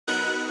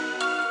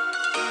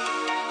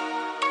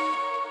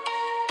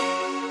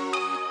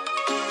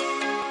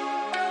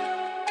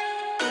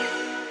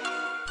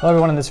Hello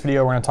everyone, in this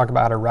video we're going to talk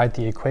about how to write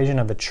the equation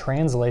of a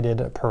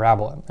translated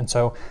parabola. And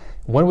so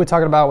what we're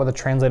talking about with a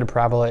translated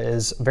parabola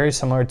is very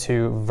similar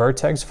to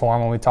vertex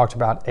form when we talked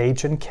about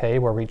h and k,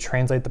 where we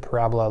translate the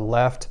parabola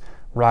left,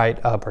 right,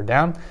 up, or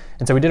down.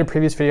 And so we did a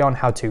previous video on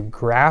how to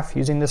graph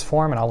using this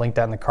form, and I'll link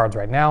that in the cards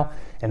right now.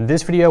 In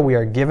this video, we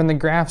are given the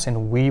graphs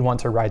and we want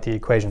to write the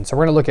equation. So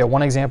we're going to look at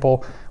one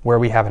example where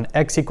we have an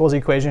x equals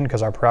equation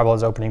because our parabola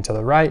is opening to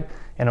the right,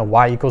 and a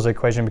y equals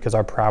equation because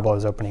our parabola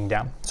is opening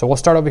down. So we'll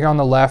start over here on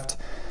the left.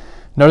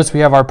 Notice we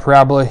have our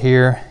parabola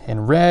here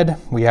in red,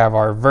 we have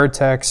our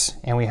vertex,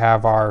 and we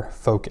have our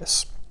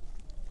focus.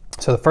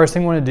 So the first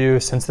thing we want to do,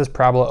 since this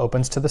parabola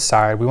opens to the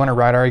side, we want to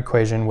write our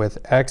equation with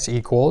x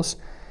equals,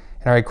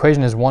 and our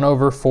equation is 1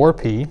 over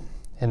 4p,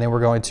 and then we're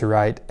going to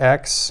write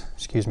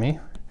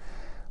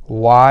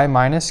y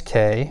minus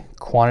k,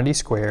 quantity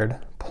squared,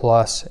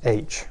 plus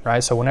h,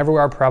 right? So whenever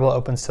our parabola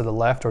opens to the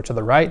left or to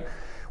the right,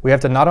 we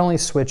have to not only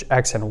switch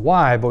x and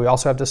y, but we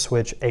also have to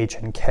switch h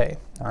and k,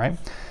 all right?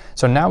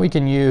 So now we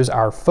can use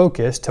our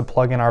focus to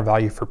plug in our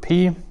value for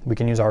p. We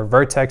can use our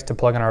vertex to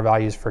plug in our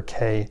values for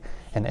k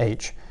and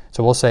h.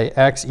 So we'll say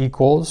x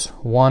equals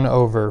 1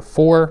 over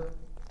 4.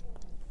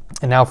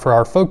 And now for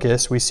our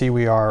focus, we see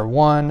we are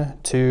 1,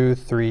 2,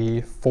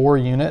 3, 4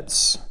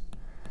 units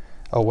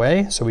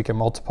away. So we can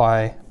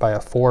multiply by a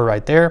 4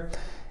 right there.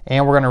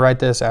 And we're going to write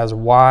this as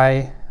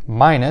y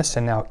minus,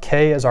 and now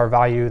k is our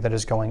value that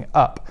is going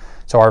up.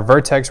 So our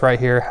vertex right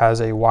here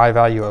has a y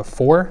value of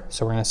 4,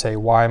 so we're going to say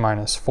y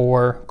minus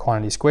 4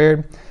 quantity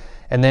squared.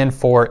 And then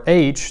for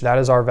h, that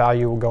is our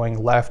value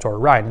going left or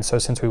right. And so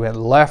since we went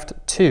left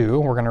 2,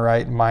 we're going to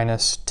write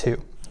minus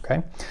 2, okay?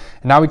 And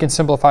now we can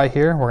simplify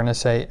here. We're going to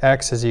say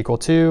x is equal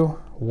to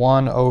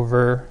 1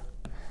 over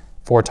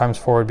 4 times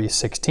 4 would be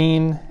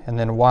 16, and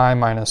then y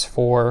minus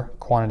 4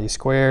 quantity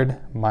squared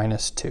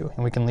minus 2.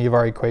 And we can leave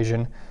our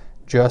equation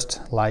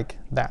just like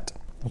that,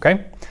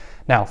 okay?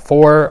 Now,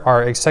 for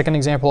our second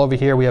example over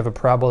here, we have a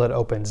parabola that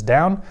opens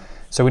down.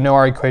 So we know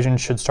our equation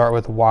should start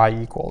with y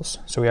equals.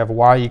 So we have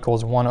y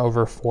equals 1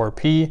 over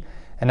 4p.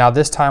 And now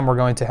this time we're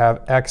going to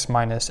have x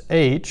minus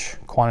h,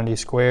 quantity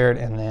squared,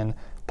 and then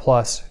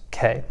plus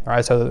k. All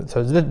right, so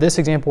this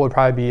example would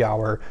probably be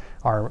our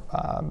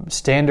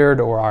standard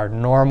or our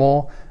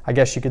normal, I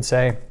guess you could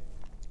say,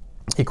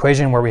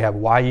 equation where we have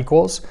y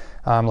equals,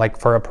 like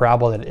for a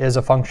parabola that is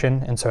a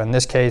function. And so in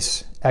this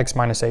case, x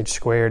minus h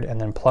squared and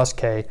then plus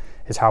k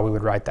is how we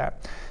would write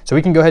that. So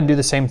we can go ahead and do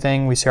the same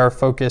thing. We see our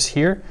focus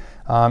here,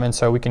 and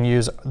so we can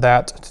use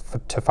that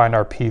to find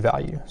our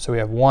p-value. So we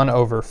have 1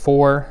 over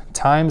 4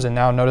 times, and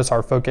now notice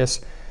our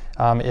focus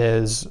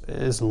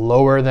is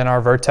lower than our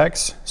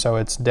vertex. So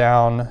it's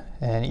down,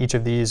 and each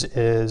of these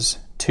is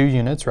 2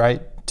 units,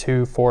 right?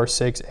 2, 4,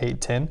 6, 8,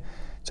 10.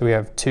 So we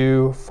have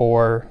 2,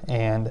 4,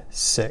 and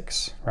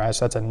 6, right?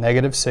 So that's a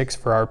negative 6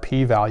 for our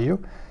p-value.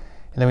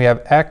 And then we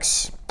have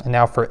x, and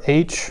now for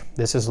h,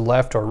 this is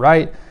left or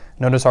right.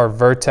 Notice our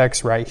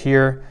vertex right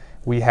here,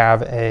 we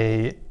have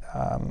an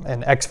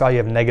x value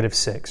of negative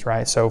 6,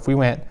 right? So if we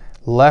went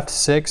left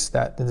 6,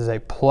 that is a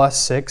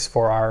plus 6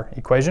 for our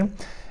equation.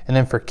 And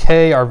then for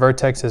k, our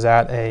vertex is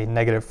at a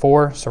negative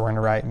 4, so we're going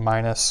to write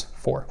minus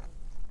 4.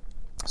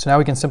 So now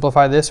we can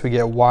simplify this. We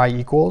get y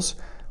equals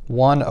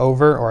 1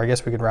 over, or I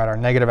guess we could write our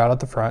negative out at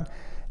the front,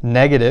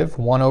 negative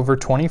 1 over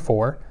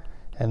 24,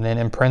 and then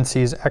in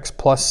parentheses x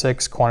plus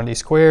 6 quantity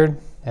squared,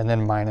 and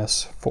then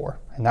minus 4.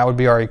 And that would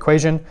be our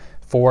equation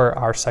for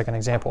our second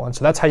example. And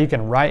so that's how you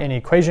can write an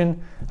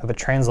equation of a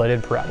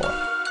translated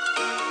parabola.